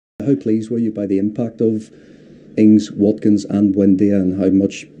How pleased were you by the impact of Ings, Watkins and Buendia, and how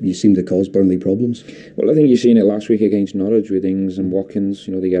much you seem to cause Burnley problems? Well, I think you've seen it last week against Norwich with Ings and Watkins.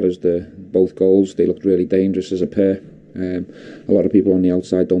 You know, they get us both goals. They looked really dangerous as a pair. A lot of people on the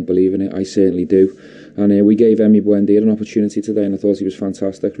outside don't believe in it. I certainly do. And we gave Emi Buendia an opportunity today, and I thought he was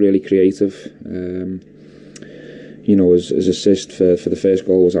fantastic, really creative. You know, his assist for the first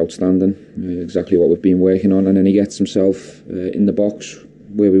goal was outstanding. Exactly what we've been working on. And then he gets himself in the box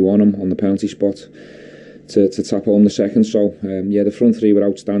where we want him on the penalty spot to tap home the second. So yeah, the front three were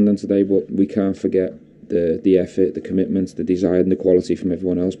outstanding today, but we can't forget the effort, the commitment, the desire and the quality from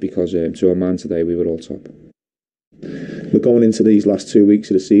everyone else, because to a man today we were all top. We're going into these last 2 weeks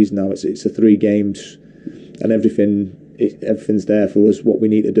of the season now. It's a 3 games, and everything's there for us, what we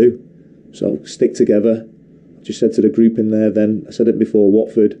need to do. So stick together. I just said to the group in there then, I said it before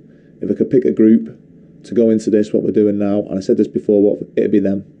Watford, if I could pick a group to go into this, what we're doing now, and I said this before Watford, it'd be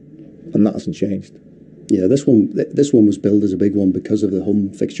them, and that hasn't changed. Yeah, this one was billed as a big one because of the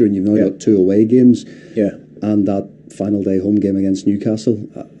home fixture, and you've now got 2 away games. Yeah, and that final day home game against Newcastle.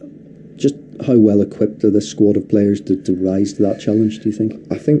 Just how well equipped are this squad of players to rise to that challenge, do you think?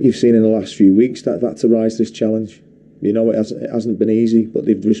 I think you've seen in the last few weeks that to rise to this challenge. You know, it hasn't been easy, but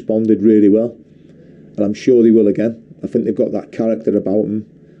they've responded really well, and I'm sure they will again. I think they've got that character about them.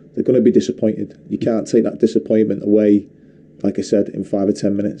 They're going to be disappointed. You can't take that disappointment away, like I said, in 5 or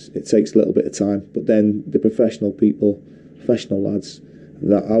 10 minutes. It takes a little bit of time, but then the professional people, professional lads,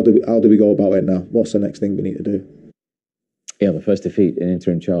 how do we go about it now? What's the next thing we need to do? Yeah, the first defeat in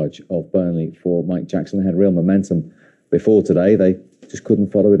interim charge of Burnley for Mike Jackson. They had real momentum before today. They just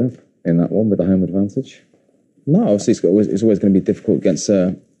couldn't follow it up in that one with the home advantage. No, obviously it's always going to be difficult against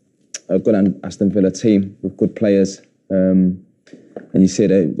a good Aston Villa team with good players. And you see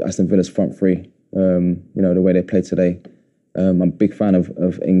that Aston Villa's front three, you know, the way they played today. I'm a big fan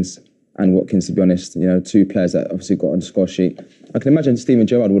of Ings and Watkins, to be honest. You know, 2 players that obviously got on the score sheet. I can imagine Steven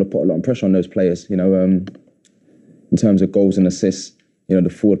Gerrard would have put a lot of pressure on those players, you know, in terms of goals and assists. You know,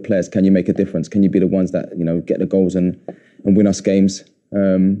 the forward players, can you make a difference? Can you be the ones that, you know, get the goals and win us games?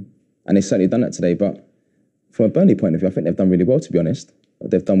 And they've certainly done that today. But from a Burnley point of view, I think they've done really well, to be honest.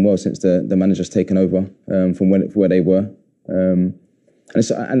 They've done well since the manager's taken over from where they were.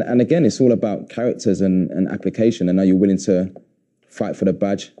 And again, it's all about characters and application. And are you willing to fight for the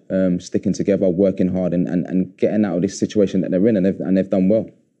badge, sticking together, working hard, and getting out of this situation that they're in? And they've done well.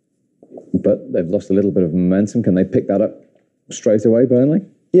 But they've lost a little bit of momentum. Can they pick that up straight away, Burnley?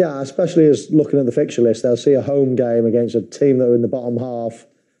 Yeah, especially as looking at the fixture list, they'll see a home game against a team that are in the bottom half.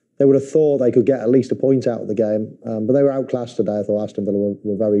 They would have thought they could get at least a point out of the game, but they were outclassed today. I thought Aston Villa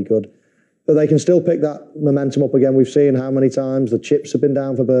were very good. But they can still pick that momentum up again. We've seen how many times the chips have been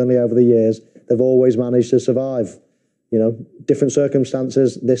down for Burnley over the years. They've always managed to survive. You know, different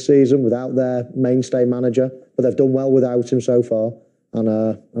circumstances this season without their mainstay manager, but they've done well without him so far.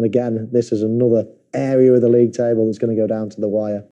 And again, this is another area of the league table that's going to go down to the wire.